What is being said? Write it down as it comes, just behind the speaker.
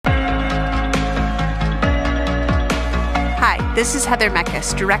This is Heather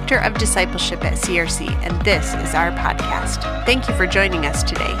Meckes, Director of Discipleship at CRC, and this is our podcast. Thank you for joining us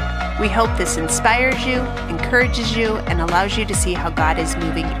today. We hope this inspires you, encourages you, and allows you to see how God is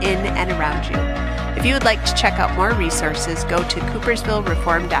moving in and around you. If you would like to check out more resources, go to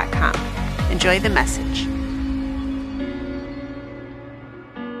coopersvillereform.com. Enjoy the message.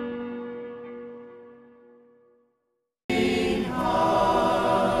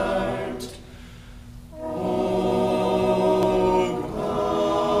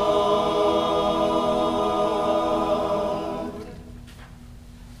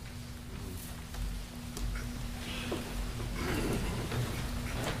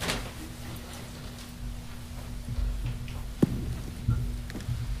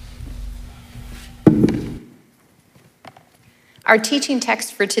 Our teaching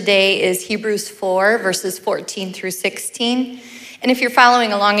text for today is Hebrews 4, verses 14 through 16. And if you're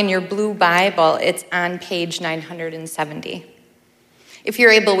following along in your blue Bible, it's on page 970. If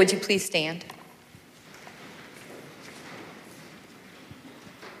you're able, would you please stand?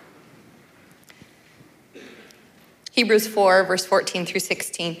 Hebrews 4, verse 14 through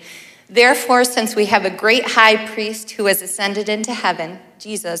 16. Therefore, since we have a great high priest who has ascended into heaven,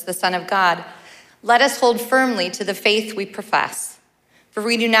 Jesus, the Son of God, let us hold firmly to the faith we profess. For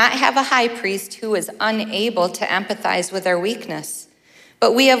we do not have a high priest who is unable to empathize with our weakness,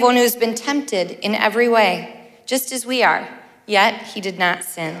 but we have one who has been tempted in every way, just as we are, yet he did not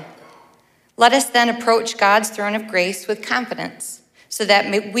sin. Let us then approach God's throne of grace with confidence, so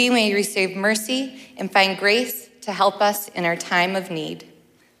that we may receive mercy and find grace to help us in our time of need.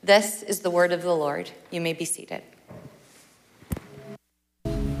 This is the word of the Lord. You may be seated.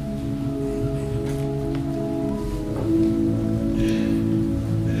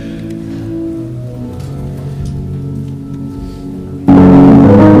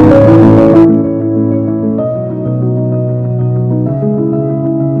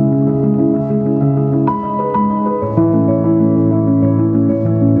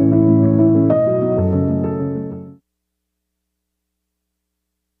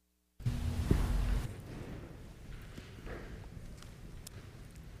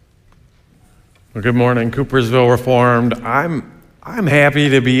 Well, good morning, Coopersville Reformed. I'm happy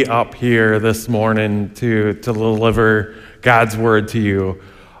to be up here this morning to deliver God's word to you.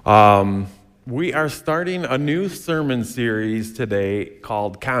 We are starting a new sermon series today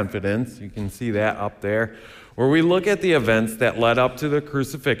called Confidence. You can see that up there, where we look at the events that led up to the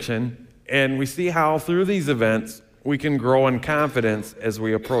crucifixion, and we see how through these events we can grow in confidence as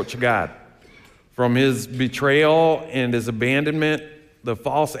we approach God. From his betrayal and his abandonment, the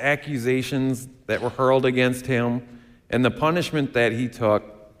false accusations that were hurled against him, and the punishment that he took,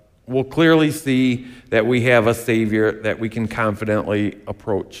 we'll clearly see that we have a Savior that we can confidently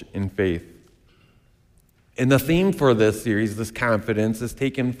approach in faith. And the theme for this series, this confidence, is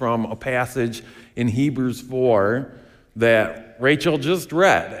taken from a passage in Hebrews 4 that Rachel just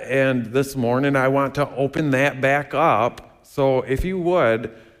read. And this morning I want to open that back up. So if you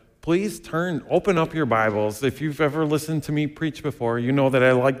would, please open up your Bibles. If you've ever listened to me preach before, you know that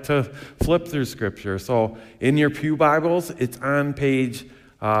I like to flip through Scripture. So in your pew Bibles, it's on page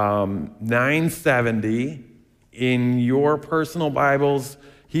 970. In your personal Bibles,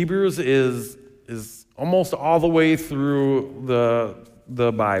 Hebrews is almost all the way through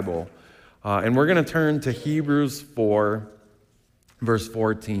the Bible. And we're going to turn to Hebrews 4, verse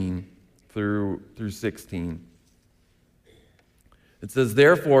 14 through 16. It says,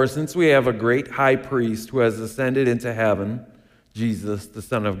 therefore, since we have a great high priest who has ascended into heaven, Jesus, the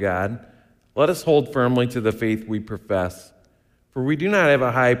Son of God, let us hold firmly to the faith we profess. For we do not have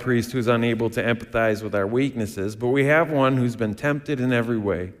a high priest who is unable to empathize with our weaknesses, but we have one who's been tempted in every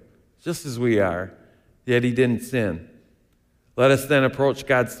way, just as we are, yet he didn't sin. Let us then approach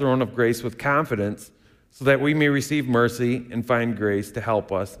God's throne of grace with confidence, so that we may receive mercy and find grace to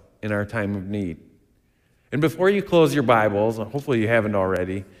help us in our time of need. And before you close your Bibles, hopefully you haven't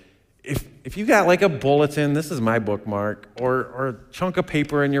already, if you got like a bulletin, this is my bookmark, or a chunk of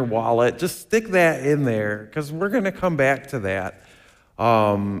paper in your wallet, just stick that in there, because we're going to come back to that.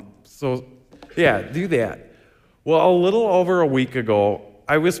 So yeah, do that. Well, a little over a week ago,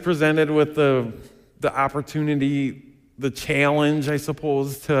 I was presented with the opportunity, the challenge, I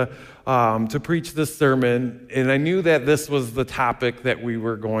suppose, to preach this sermon, and I knew that this was the topic that we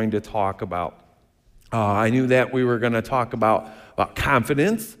were going to talk about. I knew that we were going to talk about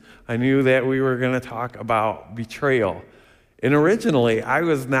confidence. I knew that we were going to talk about betrayal. And originally, I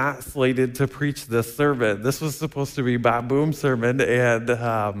was not slated to preach this sermon. This was supposed to be Bob Boom's sermon,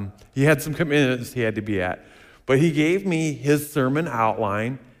 and he had some commitments he had to be at. But he gave me his sermon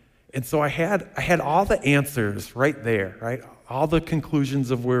outline, And so I had all the answers right there, right? All the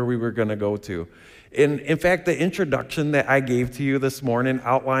conclusions of where we were going to go to. And in fact, the introduction that I gave to you this morning,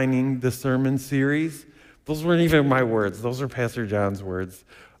 outlining the sermon series, those weren't even my words. Those are Pastor John's words.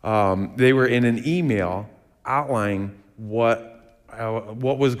 They were in an email outlining what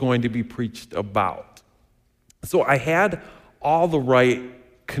was going to be preached about. So I had all the right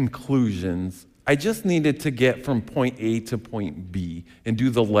conclusions. I just needed to get from point A to point B and do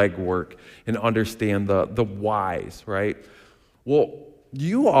the legwork and understand the whys, right? Well,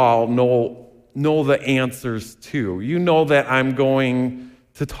 you all know the answers too. You know that I'm going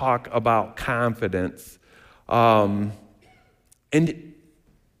to talk about confidence. And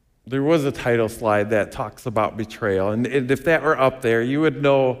there was a title slide that talks about betrayal. And if that were up there, you would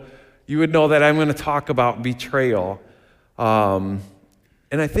know that I'm going to talk about betrayal. And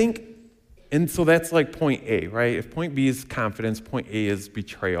I think, and so that's like point A, right? If point B is confidence, point A is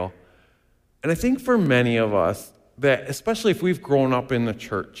betrayal. And I think for many of us, that especially if we've grown up in the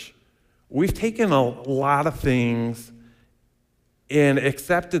church, we've taken a lot of things and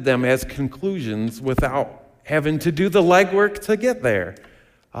accepted them as conclusions without having to do the legwork to get there,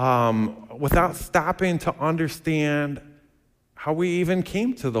 without stopping to understand how we even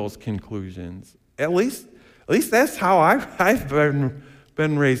came to those conclusions. At least that's how I've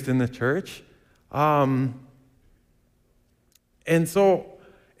been raised in the church. And so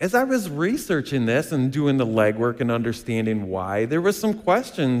as I was researching this and doing the legwork and understanding why, there were some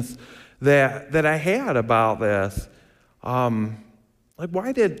questions that I had about this. Like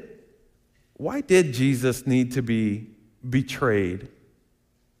why did Jesus need to be betrayed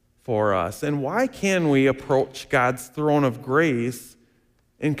for us? And why can we approach God's throne of grace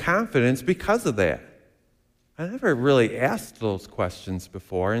in confidence because of that? I never really asked those questions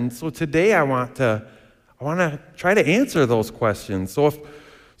before, and so today I want to try to answer those questions. So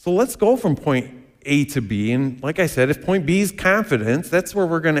let's go from point A to B, and like I said, if point B is confidence, that's where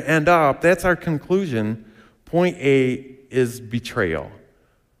we're going to end up. That's our conclusion. Point A is betrayal.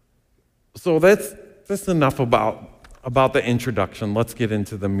 So that's enough about the introduction. Let's get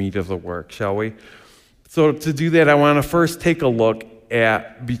into the meat of the work, shall we? So to do that, I want to first take a look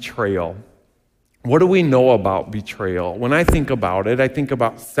at betrayal. What do we know about betrayal? When I think about it, I think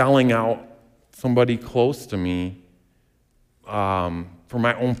about selling out somebody close to me for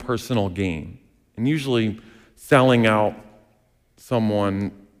my own personal gain. And usually selling out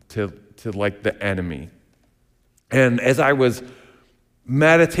someone to like the enemy. And as I was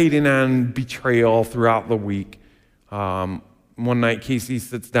meditating on betrayal throughout the week, one night Casey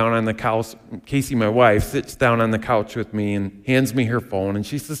sits down on the couch. Casey, my wife, sits down on the couch with me and hands me her phone, and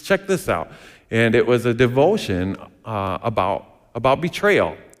she says, "Check this out." And it was a devotion about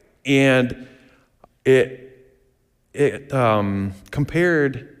betrayal, and it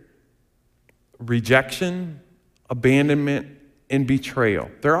compared rejection, abandonment, and betrayal.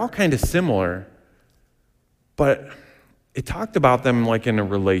 They're all kind of similar, but it talked about them like in a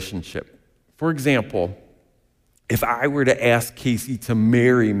relationship. For example, if I were to ask Casey to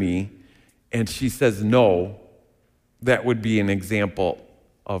marry me and she says no, that would be an example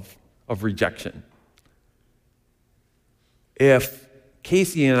of rejection. If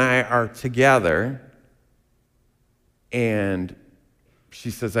Casey and I are together and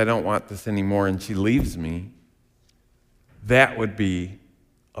she says, "I don't want this anymore," and she leaves me, that would be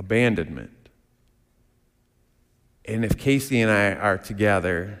abandonment. And if Casey and I are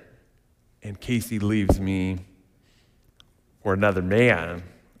together and Casey leaves me for another man,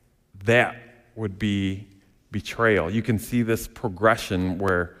 that would be betrayal. You can see this progression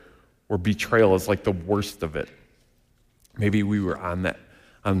where betrayal is like the worst of it. Maybe we were on the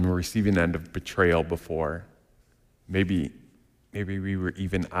receiving end of betrayal before. Maybe we were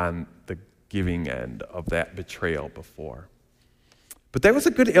even on the giving end of that betrayal before. But that was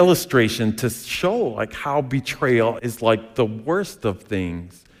a good illustration to show like how betrayal is like the worst of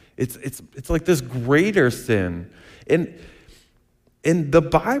things. It's like this greater sin. And the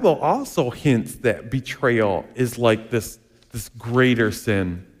Bible also hints that betrayal is like this greater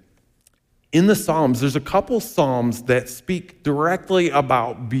sin. In the Psalms, there's a couple Psalms that speak directly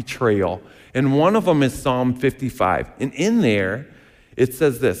about betrayal. And one of them is Psalm 55. And in there, it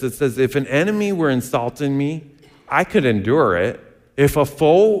says this. It says, "If an enemy were insulting me, I could endure it. If a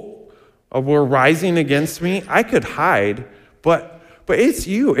foe were rising against me, I could hide. But it's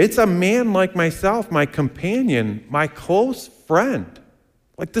you. It's a man like myself, my companion, my close friend.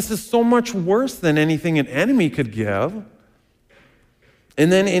 Like this is so much worse than anything an enemy could give." And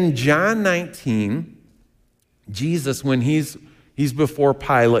then in John 19, Jesus, when he's before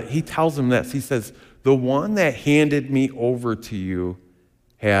Pilate, he tells him this. He says, "The one that handed me over to you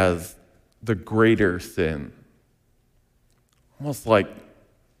has the greater sin. Almost like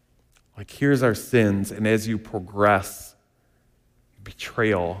here's our sins, and as you progress,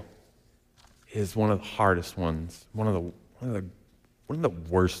 betrayal is one of the hardest ones, one of the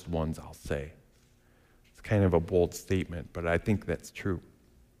worst ones, I'll say. It's kind of a bold statement, but I think that's true.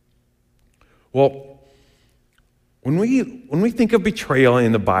 Well, when we think of betrayal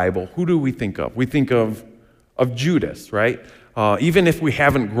in the Bible, who do we think of? We think of Judas, right? Even if we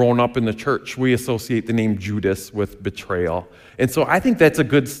haven't grown up in the church, we associate the name Judas with betrayal. And so I think that's a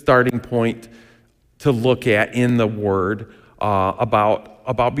good starting point to look at in the Word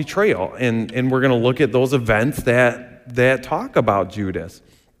about betrayal. And we're going to look at those events that talk about Judas.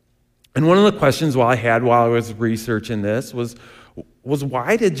 And one of the questions I had while I was researching this was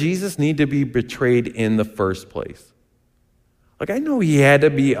why did Jesus need to be betrayed in the first place? Like, I know he had to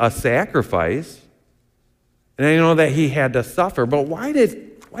be a sacrifice, and I know that he had to suffer, but why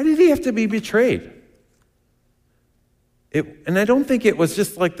did he have to be betrayed? And I don't think it was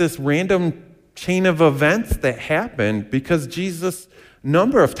just like this random chain of events that happened, because Jesus, a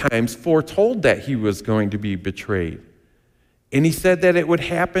number of times, foretold that he was going to be betrayed. And he said that it would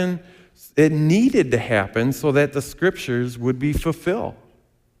happen, it needed to happen so that the scriptures would be fulfilled.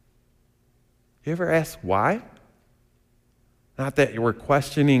 You ever ask why? Not that you were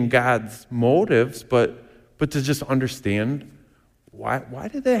questioning God's motives, but to just understand why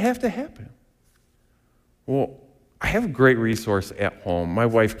did that have to happen? Well, I have a great resource at home, my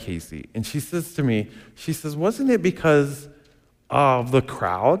wife Casey, and she says to me, wasn't it because of the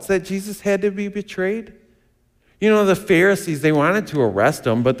crowds that Jesus had to be betrayed? You know, the Pharisees, they wanted to arrest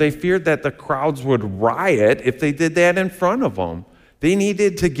him, but they feared that the crowds would riot if they did that in front of him. They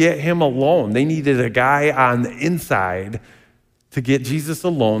needed to get him alone. They needed a guy on the inside to get Jesus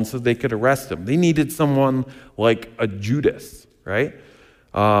alone so they could arrest him. They needed someone like a Judas, right?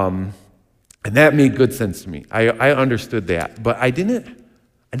 And that made good sense to me. I understood that, but I didn't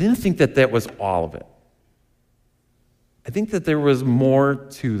think that was all of it. I think that there was more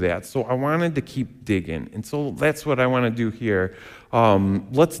to that, so I wanted to keep digging, and so that's what I want to do here.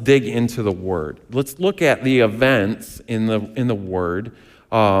 Let's dig into the Word. Let's look at the events in the Word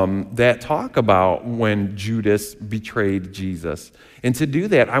that talk about when Judas betrayed Jesus. And to do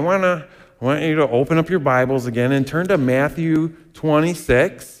that, I want you to open up your Bibles again and turn to Matthew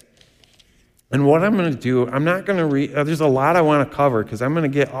 26. And what I'm going to do, I'm not going to read, there's a lot I want to cover because I'm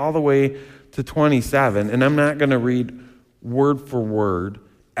going to get all the way to 27, and I'm not going to read word for word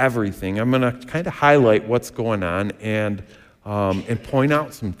everything. I'm going to kind of highlight what's going on and point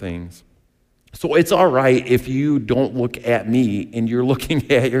out some things. So it's all right if you don't look at me and you're looking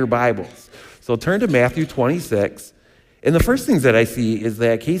at your Bibles. So turn to Matthew 26. And the first things that I see is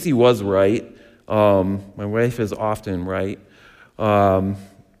that Casey was right. My wife is often right.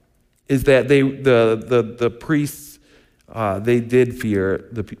 Is that the priests, they did fear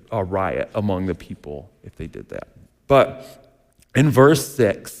a riot among the people if they did that. But in verse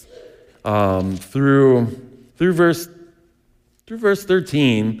 6 through verse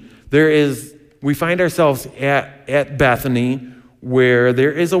 13, we find ourselves at Bethany, where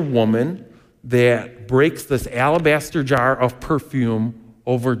there is a woman that breaks this alabaster jar of perfume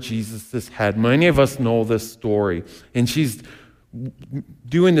over Jesus' head. Many of us know this story. And she's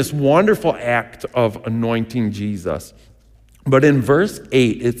doing this wonderful act of anointing Jesus. But in verse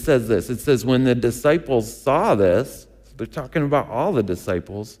 8, it says this. It says, when the disciples saw this, so they're talking about all the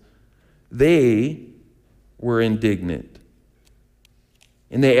disciples, they were indignant.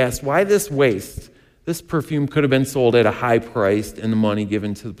 And they asked, why this waste? This perfume could have been sold at a high price and the money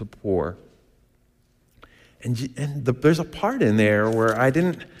given to the poor. And there's a part in there where I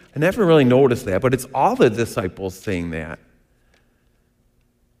never really noticed that, but it's all the disciples saying that.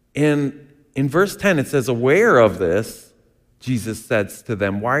 And in verse 10, it says, aware of this, Jesus says to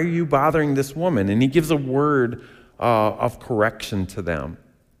them, why are you bothering this woman? And he gives a word of correction to them.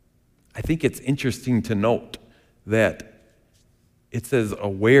 I think it's interesting to note that it says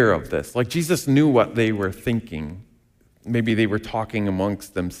aware of this. Like Jesus knew what they were thinking. Maybe they were talking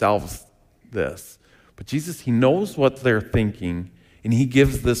amongst themselves this. But Jesus, he knows what they're thinking, and he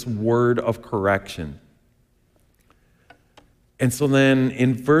gives this word of correction. And so then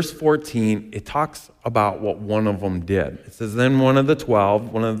in verse 14, it talks about what one of them did. It says, then one of the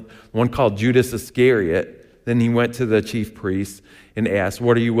 12, one called Judas Iscariot, then he went to the chief priests and asked,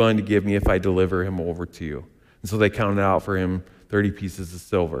 what are you willing to give me if I deliver him over to you? And so they counted out for him 30 pieces of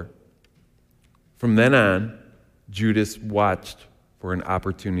silver. From then on, Judas watched for an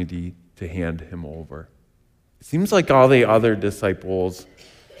opportunity to hand him over. It seems like all the other disciples,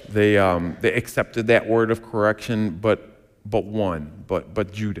 they accepted that word of correction, but one,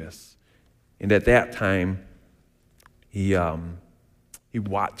 but Judas. And at that time, he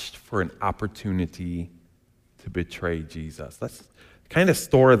watched for an opportunity to betray Jesus. Let's kind of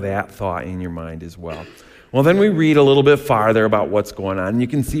store that thought in your mind as well. Well, then we read a little bit farther about what's going on. You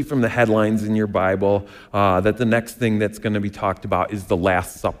can see from the headlines in your Bible that the next thing that's going to be talked about is the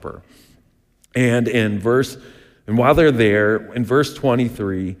Last Supper. And while they're there, in verse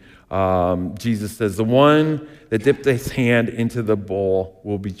 23, Jesus says, "The one that dipped his hand into the bowl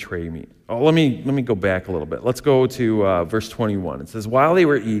will betray me." Oh, let me go back a little bit. Let's go to verse 21. It says, "While they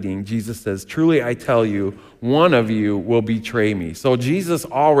were eating, Jesus says, 'Truly I tell you, one of you will betray me.'" So Jesus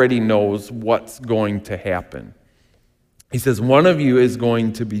already knows what's going to happen. He says, "One of you is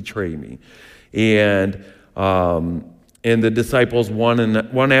going to betray me." And the disciples,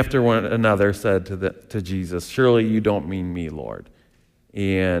 one after one another, said to Jesus, "Surely you don't mean me, Lord."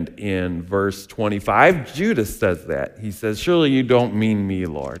 And in verse 25, Judas says that. He says, "Surely you don't mean me,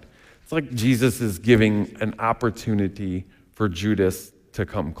 Lord." It's like Jesus is giving an opportunity for Judas to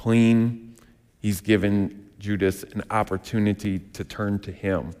come clean. He's given Judas an opportunity to turn to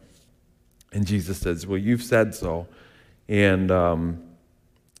him. And Jesus says, "Well, you've said so." And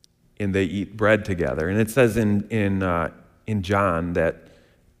they eat bread together. And it says in John that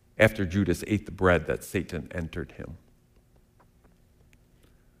after Judas ate the bread, that Satan entered him.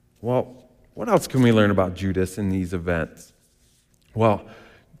 Well, what else can we learn about Judas in these events? Well,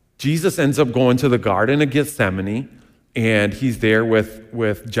 Jesus ends up going to the Garden of Gethsemane, and he's there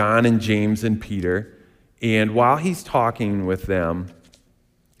with John and James and Peter. And while he's talking with them,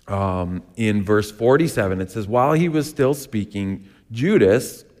 in verse 47, it says, "While he was still speaking,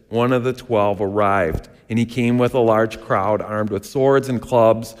 Judas, one of the 12, arrived, and he came with a large crowd armed with swords and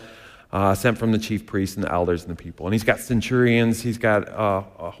clubs, sent from the chief priests and the elders and the people." And he's got centurions, he's got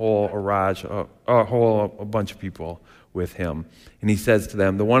a whole bunch of people with him. And he says to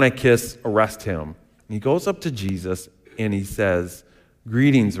them, "The one I kiss, arrest him." And he goes up to Jesus and he says,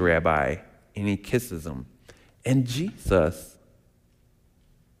 "Greetings, Rabbi," and he kisses him. And Jesus,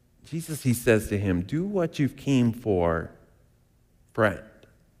 he says to him, "Do what you came for, friend."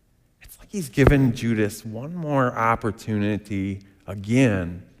 It's like he's given Judas one more opportunity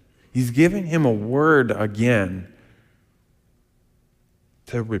again. He's giving him a word again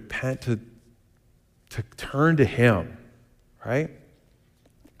to repent, to turn to him, right?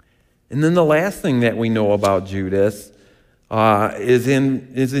 And then the last thing that we know about Judas is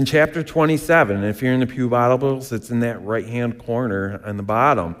in chapter 27. If you're in the Pew Bibles, it's in that right-hand corner on the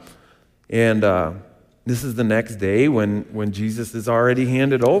bottom. And this is the next day when Jesus is already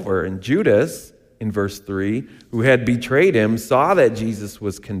handed over. And Judas, in verse 3, who had betrayed him, saw that Jesus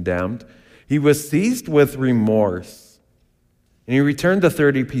was condemned. He was seized with remorse, and he returned the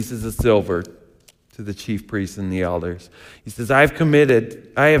 30 pieces of silver to the chief priests and the elders. He says, I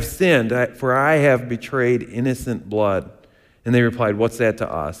have sinned, for I have betrayed innocent blood." And they replied, "What's that to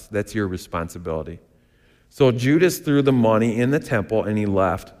us? That's your responsibility." So Judas threw the money in the temple, and he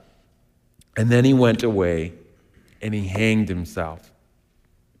left. And then he went away, and he hanged himself.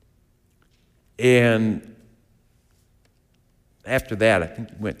 And after that, I think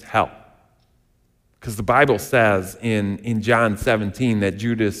he went to hell. Because the Bible says in John 17 that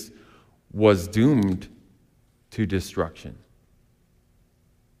Judas was doomed to destruction.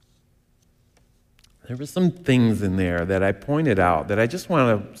 There were some things in there that I pointed out that I just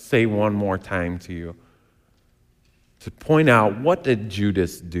want to say one more time to you. To point out, what did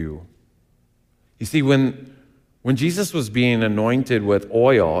Judas do? You see, when Jesus was being anointed with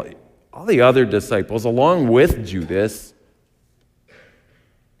oil, all the other disciples, along with Judas,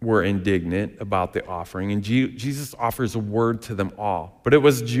 were indignant about the offering, and Jesus offers a word to them all. But it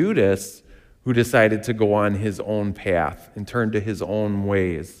was Judas who decided to go on his own path and turn to his own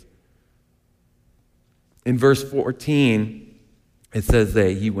ways. In verse 14, it says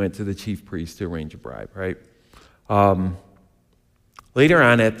that he went to the chief priest to arrange a bribe, right? Later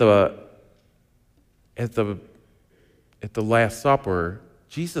on at the Last Supper,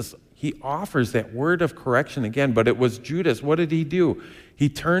 Jesus, he offers that word of correction again, but it was Judas. What did he do? He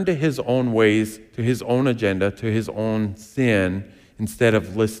turned to his own ways, to his own agenda, to his own sin, instead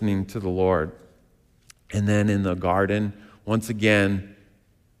of listening to the Lord. And then in the garden, once again,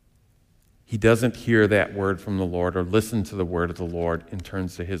 he doesn't hear that word from the Lord or listen to the word of the Lord and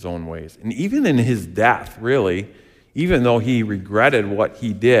turns to his own ways. And even in his death, really, even though he regretted what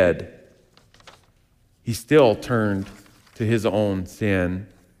he did, he still turned to his own sin.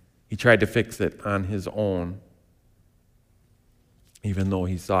 He tried to fix it on his own, even though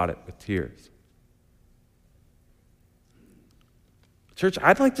he sought it with tears. Church,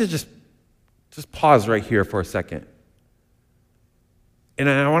 I'd like to just pause right here for a second. And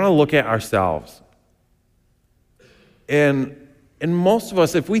I want to look at ourselves. And most of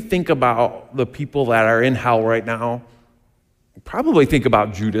us, if we think about the people that are in hell right now, probably think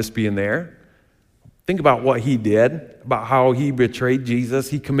about Judas being there. Think about what he did, about how he betrayed Jesus.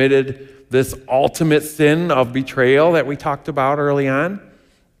 He committed this ultimate sin of betrayal that we talked about early on.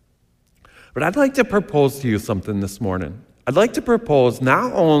 But I'd like to propose to you something this morning. I'd like to propose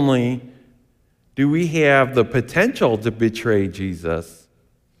not only do we have the potential to betray Jesus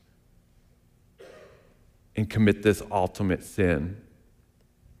and commit this ultimate sin,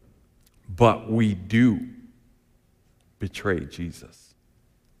 but we do betray Jesus.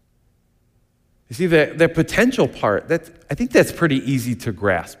 You see, that potential part, I think that's pretty easy to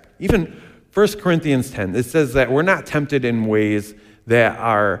grasp. Even 1 Corinthians 10, it says that we're not tempted in ways that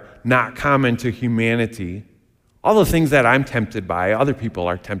are not common to humanity. All the things that I'm tempted by, other people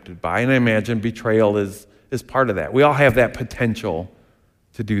are tempted by, and I imagine betrayal is part of that. We all have that potential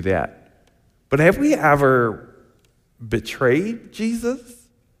to do that. But have we ever betrayed Jesus?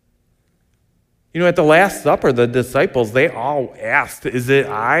 You know, at the Last Supper, the disciples, they all asked, is it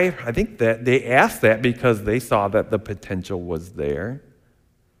I? I think that they asked that because they saw that the potential was there,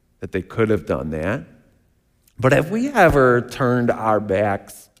 that they could have done that. But have we ever turned our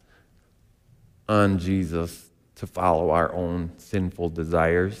backs on Jesus to follow our own sinful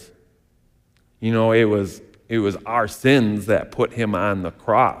desires? You know, it was our sins that put him on the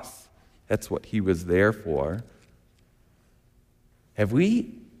cross. That's what he was there for. Have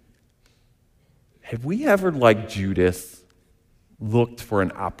we ever, like Judas, looked for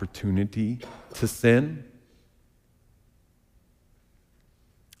an opportunity to sin?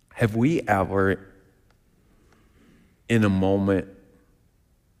 Have we ever, in a moment,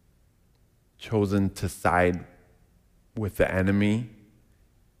 chosen to side with the enemy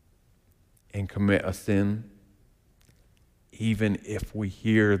and commit a sin, even if we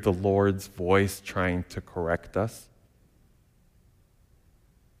hear the Lord's voice trying to correct us?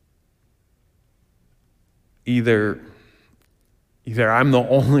 Either I'm the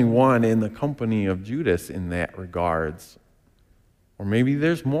only one in the company of Judas in that regards, or maybe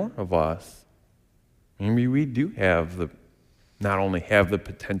there's more of us. Maybe we do not only have the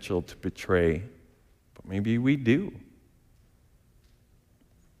potential to betray, but maybe we do.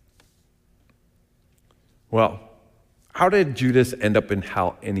 Well, how did Judas end up in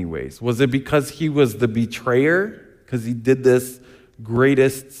hell anyways? Was it because he was the betrayer? Because he did this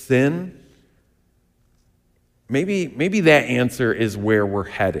greatest sin? Maybe that answer is where we're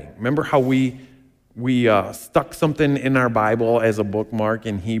heading. Remember how we stuck something in our Bible as a bookmark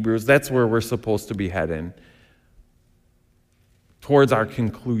in Hebrews? That's where we're supposed to be heading. Towards our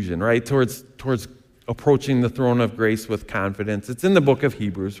conclusion, right? Towards approaching the throne of grace with confidence. It's in the book of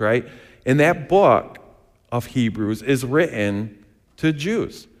Hebrews, right? And that book of Hebrews is written to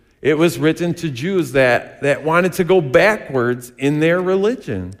Jews. It was written to Jews that wanted to go backwards in their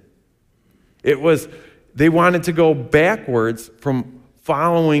religion. They wanted to go backwards from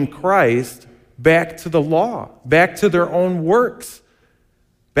following Christ back to the law, back to their own works,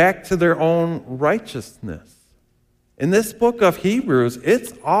 back to their own righteousness. In this book of Hebrews,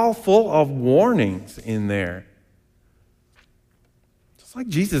 it's all full of warnings in there. Just like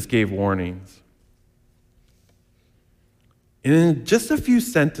Jesus gave warnings. And in just a few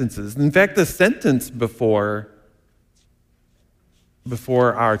sentences, in fact, the sentence before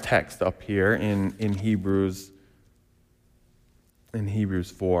our text up here in Hebrews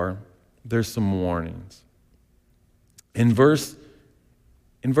 4, there's some warnings. In verse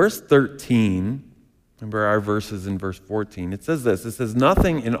 13, remember our verses in verse 14, it says this. It says,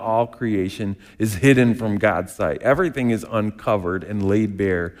 nothing in all creation is hidden from God's sight. Everything is uncovered and laid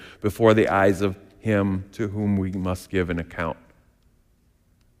bare before the eyes of him to whom we must give an account.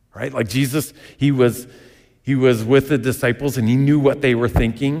 Right? Like Jesus, he was with the disciples and he knew what they were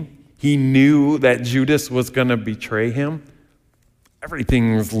thinking. He knew that Judas was going to betray him.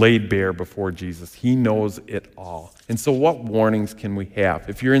 Everything was laid bare before Jesus. He knows it all. And so what warnings can we have?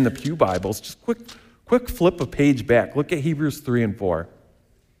 If you're in the Pew Bibles, just quick flip a page back. Look at Hebrews 3 and 4.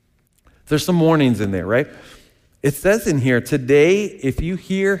 There's some warnings in there, right? It says in here, today, if you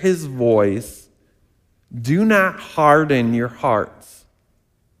hear his voice, do not harden your hearts.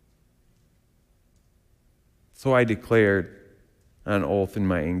 So I declared on oath in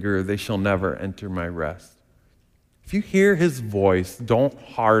my anger, they shall never enter my rest. If you hear his voice, don't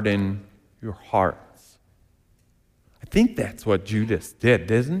harden your hearts. I think that's what Judas did,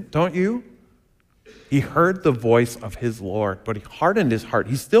 don't you? He heard the voice of his Lord, but he hardened his heart.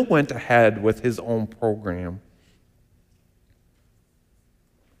 He still went ahead with his own program.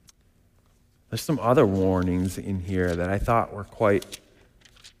 There's some other warnings in here that I thought were quite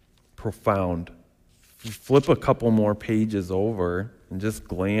profound. Flip a couple more pages over and just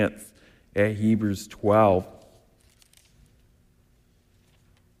glance at Hebrews 12.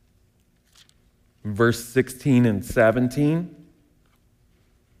 Verse 16 and 17.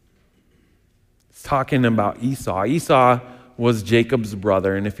 It's talking about Esau. Esau was Jacob's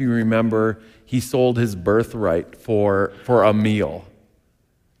brother, and if you remember, he sold his birthright for a meal.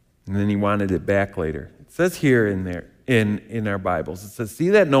 And then he wanted it back later. It says here in our Bibles, it says, "See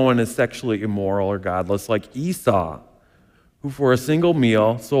that no one is sexually immoral or godless like Esau, who for a single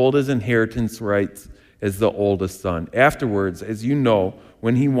meal sold his inheritance rights as the oldest son. Afterwards, as you know,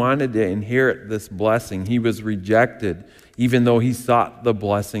 when he wanted to inherit this blessing, he was rejected, even though he sought the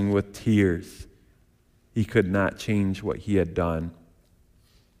blessing with tears. He could not change what he had done."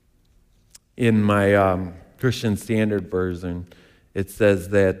 In my Christian Standard Version, it says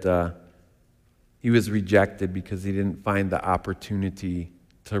that he was rejected because he didn't find the opportunity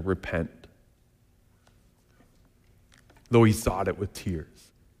to repent, though he sought it with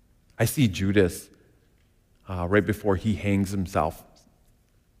tears. I see Judas right before he hangs himself,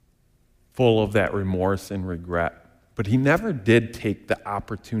 full of that remorse and regret. But he never did take the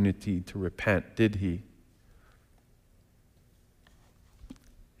opportunity to repent, did he?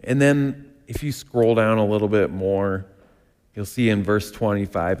 And then if you scroll down a little bit more, you'll see in verse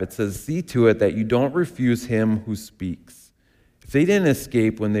 25, it says, "See to it that you don't refuse him who speaks. If they didn't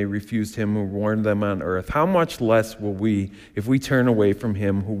escape when they refused him who warned them on earth, how much less will we if we turn away from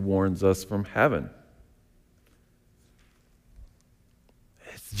him who warns us from heaven?"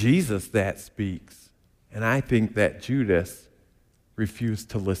 It's Jesus that speaks. And I think that Judas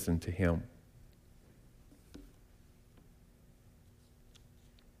refused to listen to him.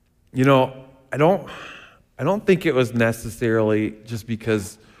 You know, I don't think it was necessarily just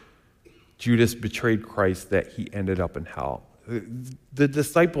because Judas betrayed Christ that he ended up in hell. The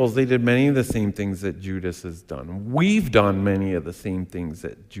disciples, they did many of the same things that Judas has done. We've done many of the same things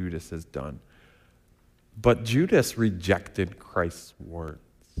that Judas has done. But Judas rejected Christ's words,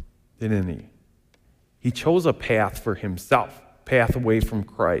 didn't he? He chose a path for himself, path away from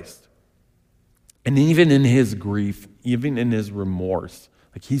Christ. And even in his grief, even in his remorse,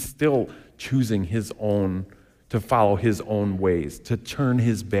 like he's still choosing to follow his own ways, to turn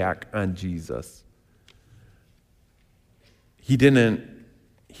his back on Jesus. He didn't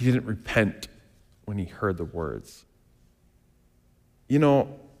repent when he heard the words. You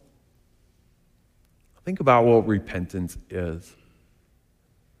know, think about what repentance is.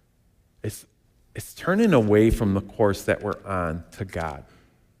 It's turning away from the course that we're on to God.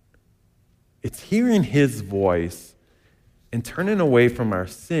 It's hearing his voice and turning away from our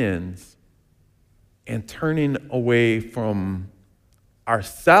sins and turning away from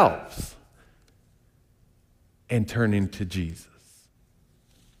ourselves and turning to Jesus.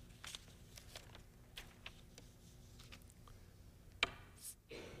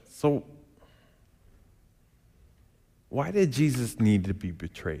 So, why did Jesus need to be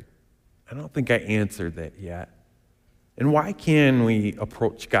betrayed? I don't think I answered that yet. And why can we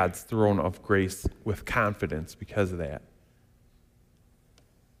approach God's throne of grace with confidence because of that?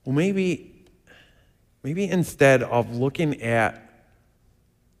 Well, maybe instead of looking at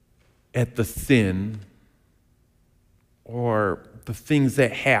the sin or the things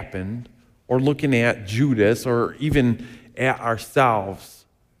that happened, or looking at Judas, or even at ourselves,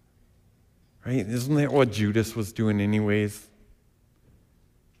 right? Isn't that what Judas was doing anyways?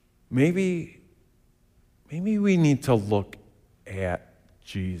 Maybe we need to look at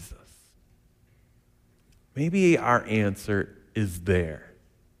Jesus. Maybe our answer is there.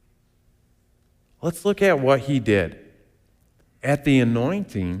 Let's look at what he did. At the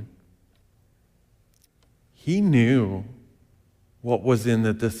anointing, he knew what was in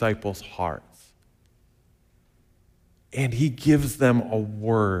the disciples' hearts. And he gives them a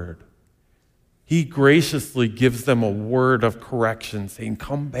word. He graciously gives them a word of correction, saying,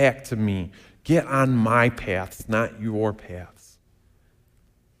 "Come back to me. Get on my paths, not your paths."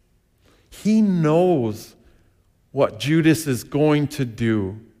 He knows what Judas is going to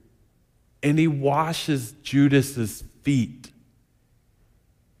do, and he washes Judas's feet,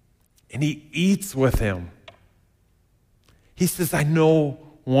 and he eats with him. He says, "I know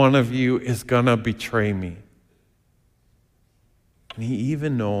one of you is going to betray me." And he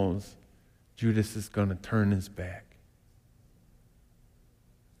even knows Judas is going to turn his back.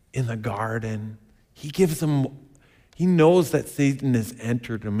 In the garden, he knows that Satan has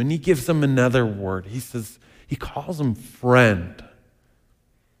entered him, and he gives him another word. He calls him friend.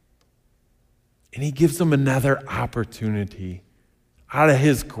 And he gives him another opportunity out of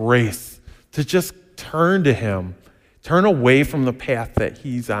his grace to just turn to him, turn away from the path that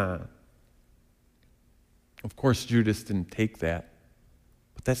he's on, Of course, Judas didn't take that.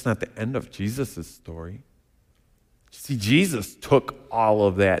 But that's not the end of Jesus' story. See, Jesus took all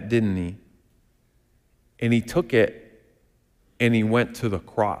of that, didn't he? And he took it and he went to the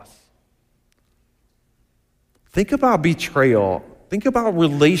cross. Think about betrayal. Think about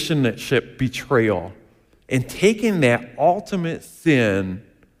relationship betrayal and taking that ultimate sin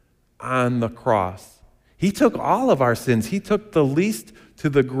on the cross. He took all of our sins. He took the least to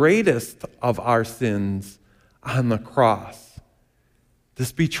the greatest of our sins on the cross.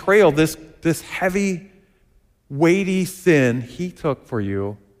 This betrayal, this heavy, weighty sin he took for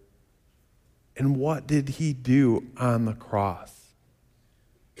you. And what did he do on the cross?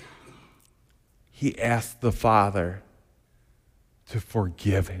 He asked the Father to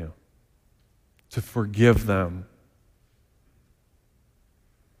forgive him, to forgive them.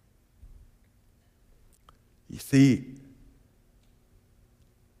 You see,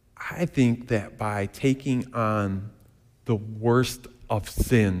 I think that by taking on the worst of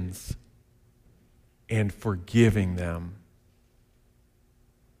sins and forgiving them,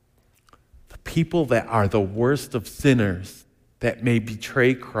 the people that are the worst of sinners that may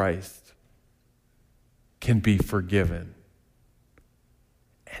betray Christ can be forgiven.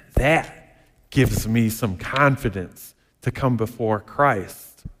 And that gives me some confidence to come before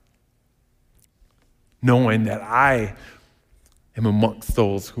Christ, knowing that I am amongst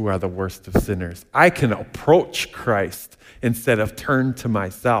those who are the worst of sinners. I can approach Christ instead of turn to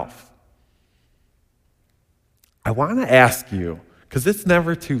myself. I want to ask you, because it's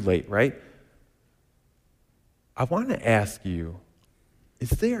never too late, right? I want to ask you, is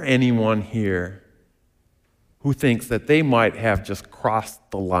there anyone here who thinks that they might have just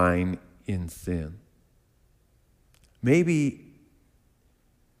crossed the line in sin? Maybe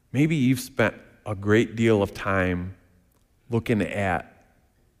you've spent a great deal of time looking at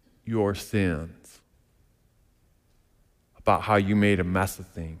your sins, about how you made a mess of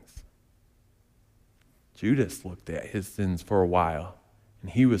things. Judas looked at his sins for a while,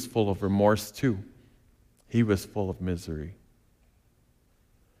 and he was full of remorse too. He was full of misery.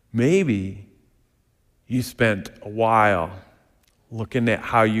 Maybe you spent a while looking at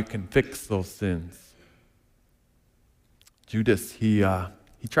how you can fix those sins. Judas, he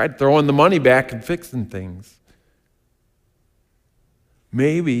tried throwing the money back and fixing things.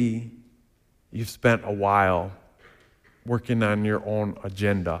 Maybe you've spent a while working on your own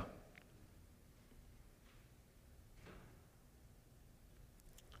agenda.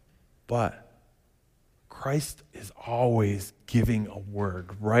 But Christ is always giving a word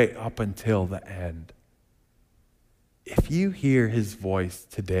right up until the end. If you hear his voice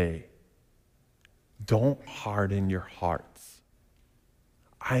today, don't harden your hearts.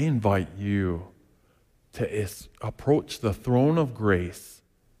 I invite you to approach the throne of grace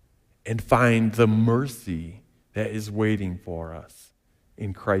and find the mercy that is waiting for us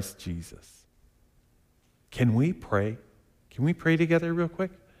in Christ Jesus. Can we pray? Can we pray together real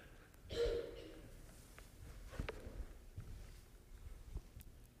quick?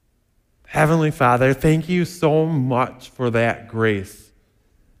 Heavenly Father, thank you so much for that grace.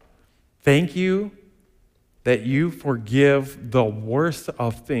 Thank you that you forgive the worst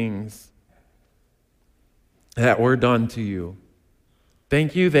of things that were done to you.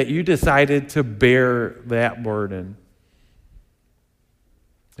 Thank you that you decided to bear that burden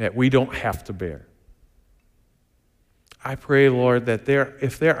that we don't have to bear. I pray, Lord, that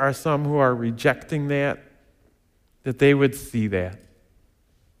if there are some who are rejecting that they would see that.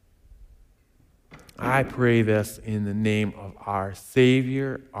 I pray this in the name of our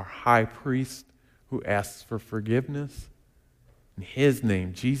Savior, our high priest, who asks for forgiveness. In his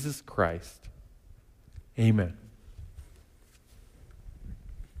name, Jesus Christ. Amen.